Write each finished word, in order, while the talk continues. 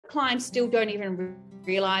clients still don't even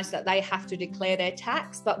realize that they have to declare their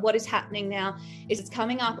tax. But what is happening now is it's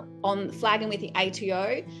coming up on flagging with the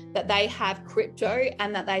ATO that they have crypto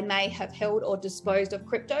and that they may have held or disposed of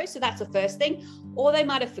crypto. So that's the first thing. Or they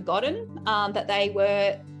might have forgotten that they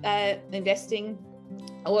were investing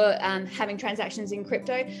or having transactions in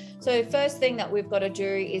crypto. So first thing that we've got to do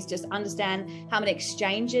is just understand how many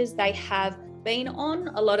exchanges they have been on.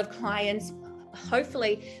 A lot of clients,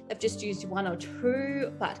 hopefully they've just used one or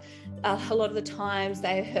two, but a lot of the times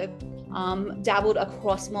they have dabbled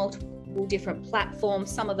across multiple different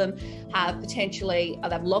platforms. Some of them have potentially,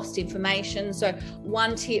 they've lost information. So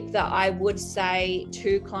one tip that I would say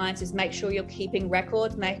to clients is make sure you're keeping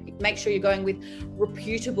records, make sure you're going with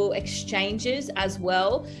reputable exchanges as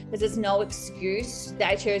well, because there's no excuse.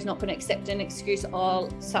 The ATO is not going to accept an excuse, oh,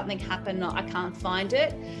 something happened, I can't find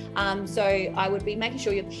it. So I would be making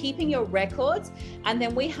sure you're keeping your records. And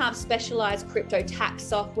then we have specialized crypto tax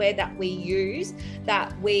software that we use,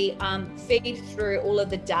 that we feed through all of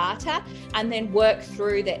the data and then work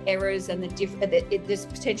through the errors and there's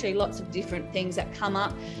potentially lots of different things that come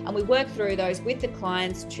up, and we work through those with the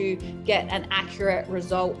clients to get an accurate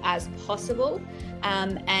result as possible.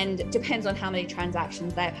 And it depends on how many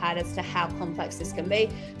transactions they've had as to how complex this can be.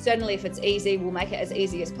 Certainly if it's easy, we'll make it as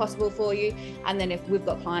easy as possible for you. And then if we've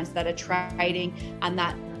got clients that are trading, and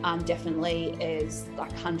that definitely is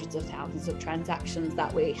like hundreds of thousands of transactions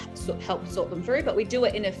that we help sort them through, but we do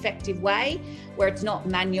it in an effective way where it's not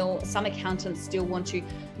manual. Some accountants still want to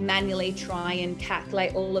manually try and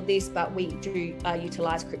calculate all of this, but we do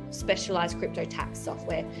utilize specialized crypto tax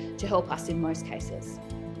software to help us in most cases.